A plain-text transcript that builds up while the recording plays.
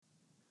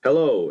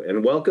Hello,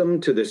 and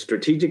welcome to the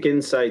Strategic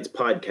Insights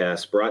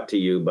podcast brought to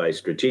you by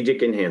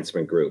Strategic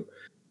Enhancement Group.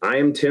 I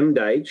am Tim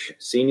Deitch,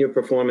 Senior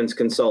Performance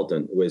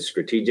Consultant with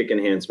Strategic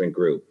Enhancement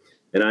Group,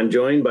 and I'm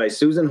joined by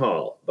Susan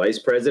Hall, Vice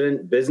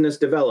President, Business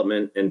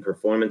Development and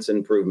Performance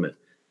Improvement.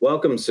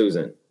 Welcome,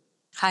 Susan.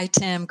 Hi,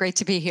 Tim. Great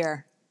to be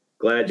here.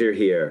 Glad you're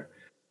here.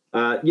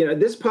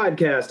 This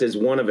podcast is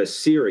one of a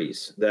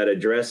series that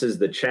addresses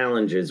the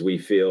challenges we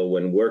feel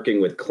when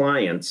working with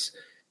clients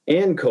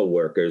and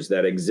coworkers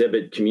that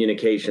exhibit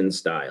communication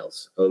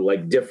styles,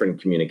 like different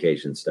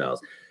communication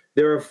styles.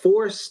 There are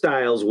 4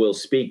 styles we'll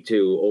speak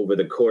to over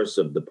the course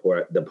of the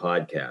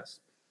podcast.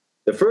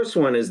 The first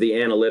one is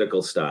the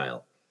analytical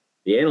style.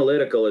 The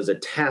analytical is a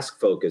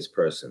task-focused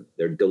person.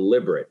 They're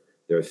deliberate,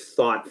 they're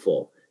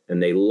thoughtful,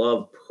 and they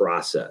love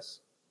process.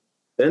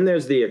 Then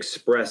there's the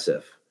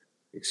expressive.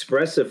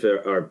 Expressive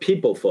are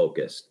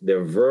people-focused.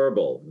 They're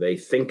verbal. They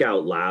think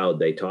out loud.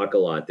 They talk a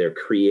lot. They're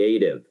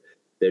creative.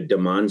 They're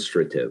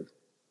demonstrative.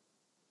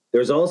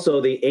 There's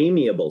also the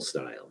amiable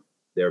style.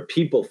 They're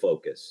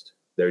people-focused.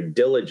 They're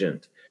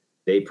diligent.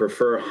 They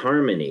prefer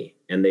harmony,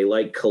 and they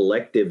like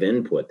collective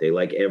input. They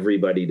like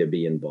everybody to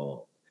be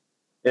involved.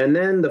 And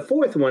then the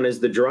fourth one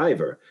is the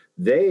driver.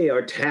 They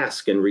are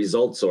task and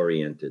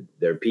results-oriented.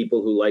 They're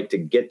people who like to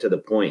get to the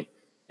point,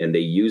 and they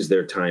use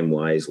their time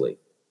wisely.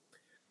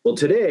 Well,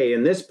 today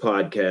in this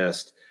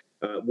podcast,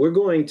 we're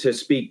going to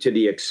speak to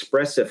the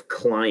expressive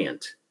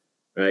client,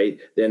 right?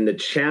 Then the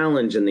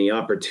challenge and the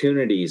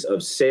opportunities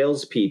of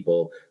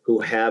salespeople who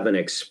have an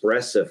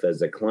expressive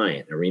as a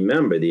client. And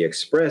remember, the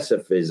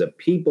expressive is a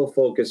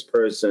people-focused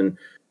person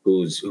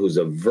who's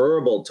a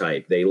verbal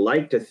type. They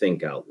like to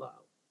think out loud.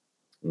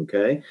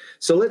 Okay,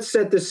 so let's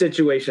set the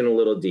situation a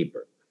little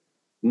deeper.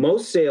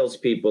 Most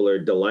salespeople are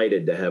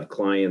delighted to have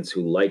clients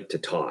who like to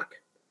talk,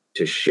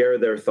 to share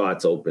their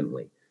thoughts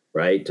openly,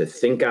 right? To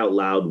think out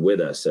loud with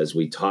us as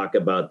we talk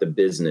about the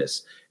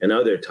business and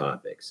other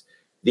topics.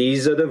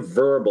 These are the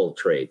verbal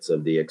traits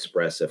of the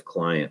expressive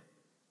client.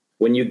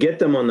 When you get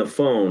them on the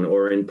phone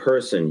or in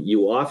person,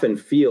 you often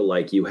feel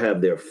like you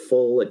have their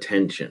full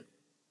attention.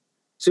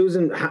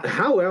 Susan,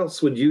 how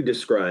else would you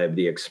describe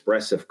the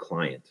expressive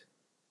client?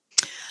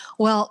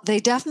 Well, they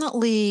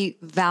definitely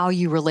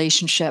value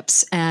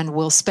relationships and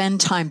will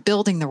spend time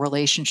building the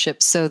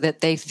relationships so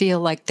that they feel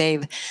like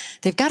they've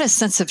got a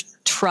sense of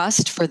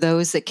trust for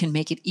those that can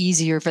make it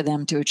easier for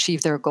them to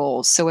achieve their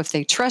goals. So if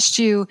they trust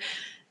you,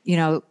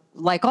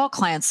 like all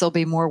clients, they'll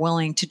be more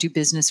willing to do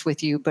business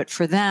with you. But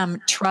for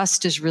them,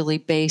 trust is really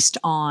based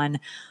on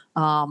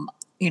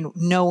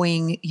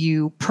knowing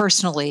you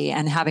personally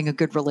and having a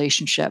good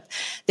relationship.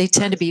 They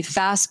tend to be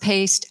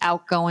fast-paced,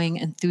 outgoing,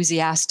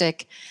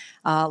 enthusiastic.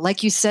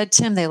 Like you said,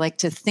 Tim, they like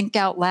to think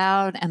out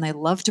loud and they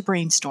love to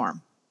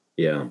brainstorm.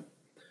 Yeah.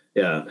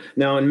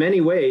 Now, in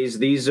many ways,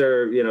 these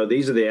are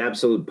the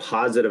absolute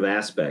positive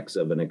aspects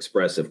of an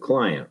expressive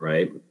client,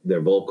 right? They're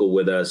vocal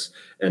with us,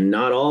 and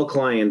not all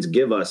clients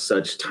give us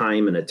such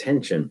time and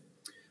attention.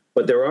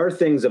 But there are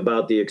things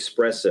about the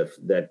expressive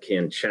that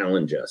can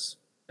challenge us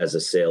as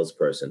a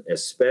salesperson,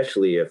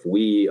 especially if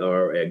we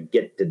are a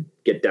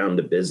get down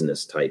to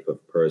business type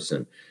of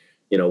person.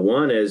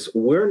 One is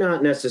we're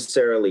not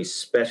necessarily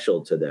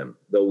special to them,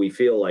 though we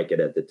feel like it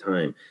at the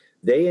time.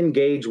 They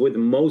engage with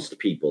most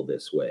people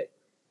this way.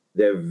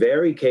 They're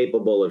very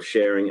capable of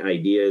sharing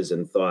ideas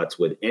and thoughts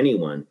with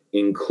anyone,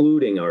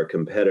 including our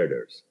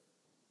competitors.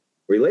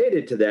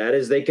 Related to that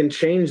is they can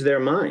change their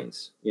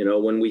minds.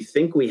 When we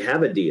think we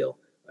have a deal,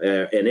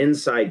 an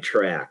inside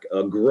track,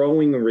 a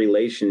growing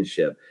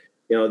relationship,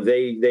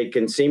 they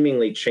can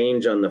seemingly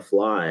change on the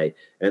fly,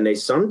 and they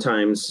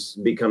sometimes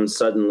become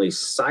suddenly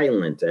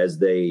silent as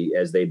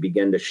they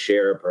begin to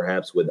share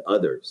perhaps with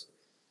others.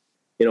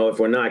 If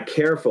we're not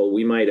careful,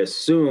 we might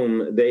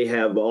assume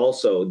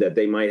that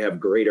they might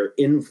have greater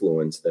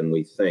influence than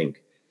we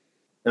think.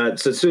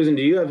 So Susan,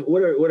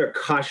 what are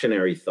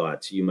cautionary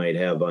thoughts you might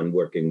have on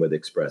working with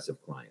expressive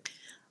clients?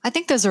 I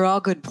think those are all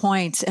good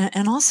points.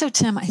 And also,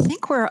 Tim, I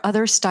think where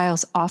other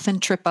styles often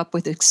trip up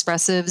with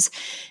expressives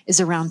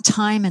is around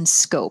time and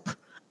scope.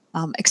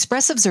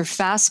 Expressives are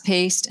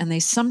fast-paced, and they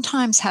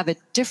sometimes have a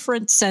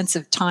different sense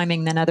of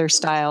timing than other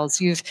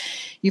styles. You've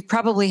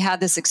probably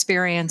had this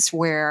experience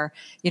where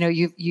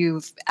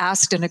you've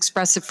asked an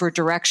expressive for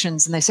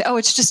directions, and they say, "Oh,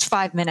 it's just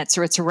 5 minutes,"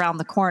 or "It's around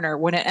the corner,"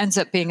 when it ends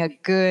up being a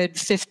good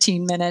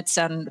 15 minutes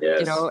and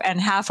Yes.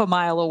 And half a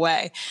mile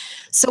away.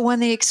 So when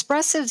the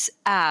expressives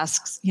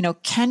asks,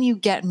 "Can you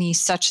get me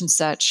such and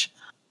such?"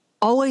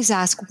 Always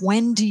ask,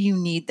 "When do you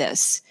need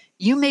this?"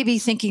 You may be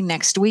thinking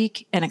next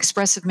week, and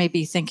expressive may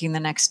be thinking the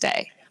next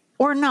day,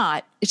 or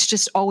not. It's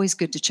just always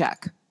good to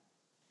check.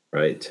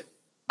 Right.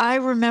 I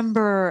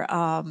remember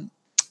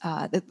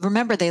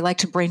they like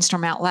to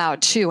brainstorm out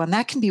loud too, and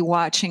that can be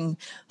watching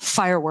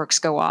fireworks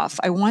go off.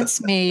 I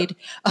once made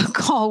a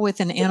call with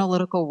an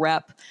analytical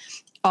rep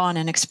on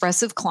an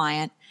expressive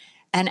client,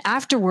 and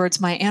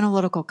afterwards, my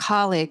analytical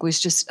colleague was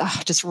just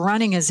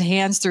running his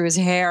hands through his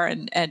hair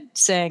and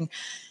saying,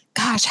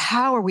 "Gosh,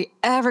 how are we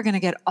ever going to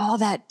get all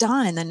that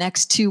done in the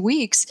next 2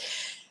 weeks?"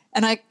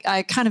 And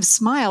I kind of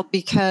smiled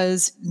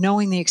because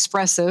knowing the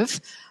expressive,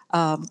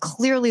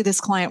 clearly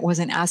this client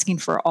wasn't asking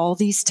for all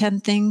these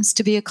 10 things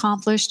to be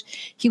accomplished.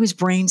 He was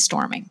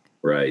brainstorming.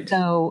 Right.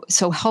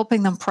 So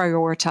helping them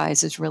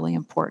prioritize is really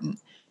important.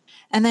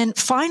 And then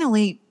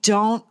finally,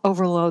 don't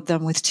overload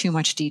them with too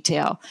much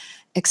detail.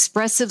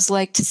 Expressives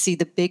like to see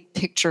the big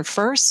picture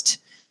first,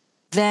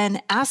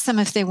 then ask them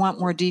if they want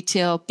more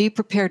detail. Be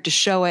prepared to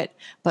show it,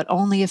 but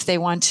only if they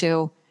want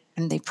to,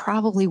 and they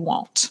probably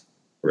won't.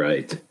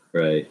 Right,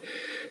 right.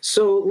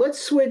 So let's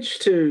switch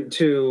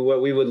to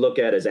what we would look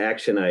at as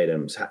action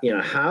items.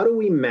 How do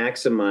we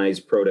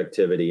maximize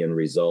productivity and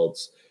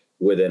results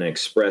with an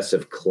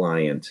expressive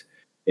client?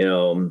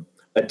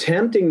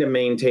 Attempting to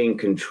maintain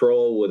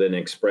control with an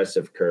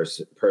expressive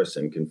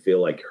person can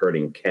feel like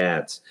herding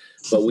cats,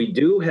 but we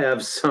do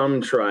have some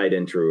tried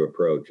and true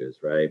approaches,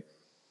 right?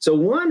 So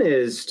one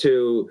is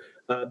to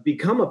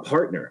become a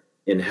partner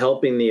in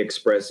helping the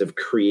expressive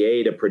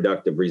create a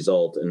productive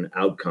result and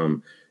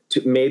outcome.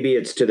 Maybe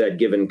it's to that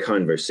given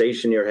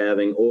conversation you're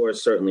having, or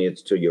certainly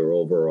it's to your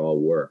overall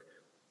work.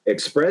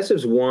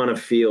 Expressives want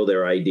to feel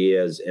their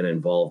ideas and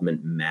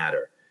involvement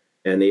matter,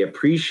 and they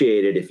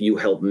appreciate it if you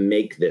help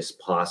make this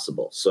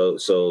possible. So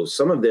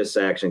some of this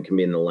action can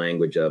be in the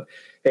language of,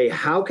 hey,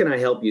 how can I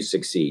help you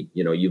succeed?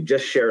 You've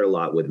just shared a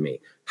lot with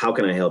me. How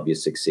can I help you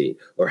succeed?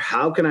 Or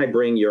how can I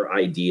bring your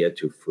idea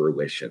to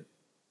fruition?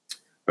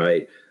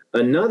 Right.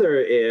 Another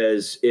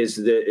is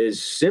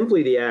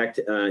simply the act,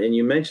 and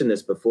you mentioned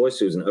this before,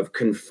 Susan, of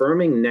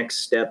confirming next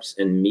steps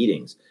and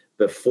meetings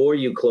before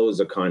you close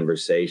a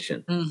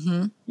conversation.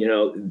 Mm-hmm.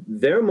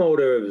 Their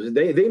motives,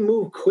 they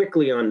move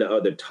quickly on to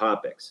other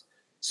topics.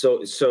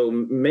 So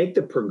make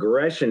the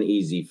progression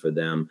easy for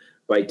them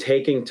by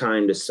taking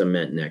time to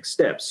cement next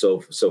steps. So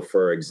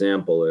for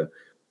example,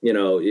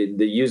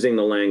 using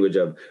the language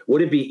of,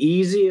 would it be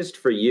easiest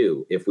for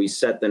you if we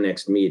set the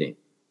next meeting?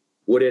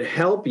 Would it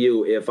help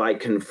you if I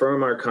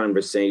confirm our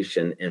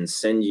conversation and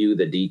send you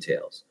the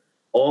details?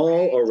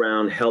 All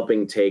around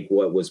helping take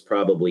what was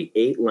probably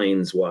 8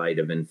 lanes wide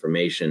of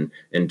information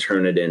and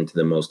turn it into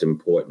the most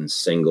important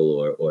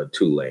single or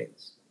 2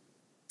 lanes.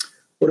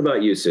 What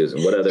about you,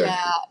 Susan? What other?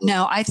 Yeah,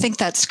 no, I think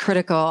that's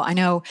critical. I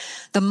know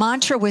the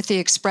mantra with the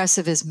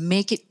expressive is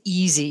make it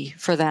easy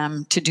for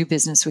them to do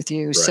business with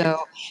you. Right.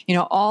 So,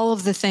 all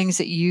of the things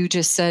that you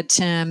just said,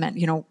 Tim,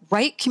 and,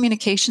 write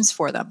communications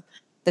for them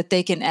that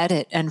they can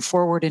edit and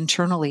forward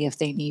internally if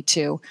they need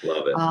to.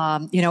 Love it.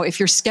 If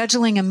you're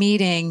scheduling a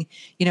meeting,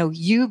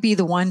 you be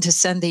the one to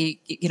send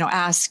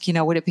ask,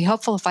 would it be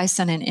helpful if I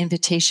send an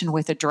invitation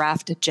with a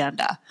draft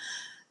agenda?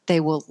 They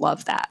will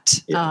love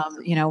that. Yeah.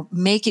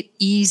 Make it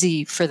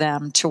easy for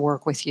them to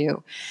work with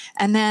you.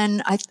 And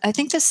then I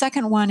think the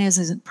second one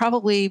is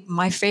probably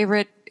my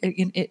favorite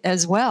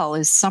as well,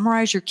 is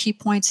summarize your key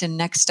points and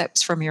next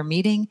steps from your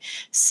meeting.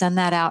 Send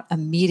that out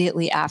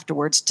immediately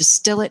afterwards.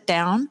 Distill it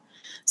down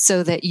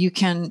so that you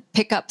can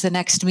pick up the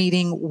next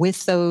meeting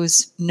with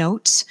those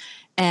notes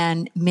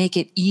and make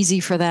it easy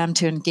for them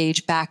to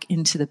engage back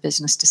into the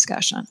business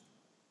discussion.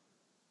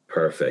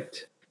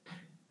 Perfect.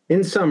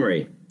 In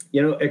summary,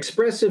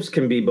 expressives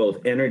can be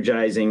both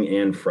energizing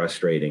and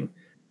frustrating.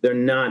 They're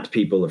not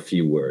people of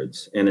few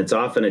words, and it's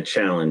often a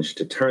challenge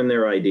to turn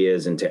their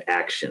ideas into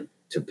action,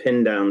 to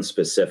pin down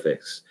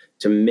specifics,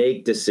 to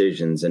make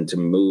decisions, and to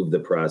move the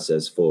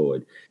process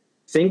forward.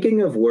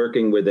 Thinking of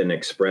working with an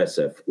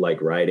expressive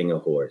like riding a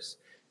horse,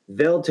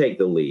 they'll take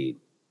the lead,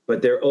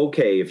 but they're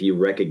okay if you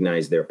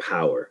recognize their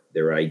power,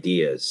 their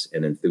ideas,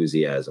 and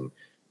enthusiasm,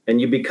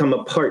 and you become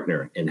a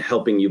partner in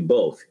helping you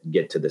both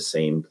get to the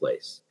same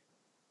place.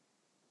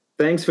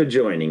 Thanks for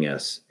joining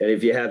us. And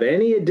if you have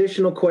any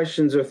additional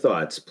questions or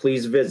thoughts,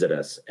 please visit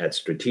us at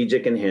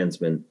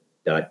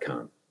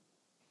strategicenhancement.com.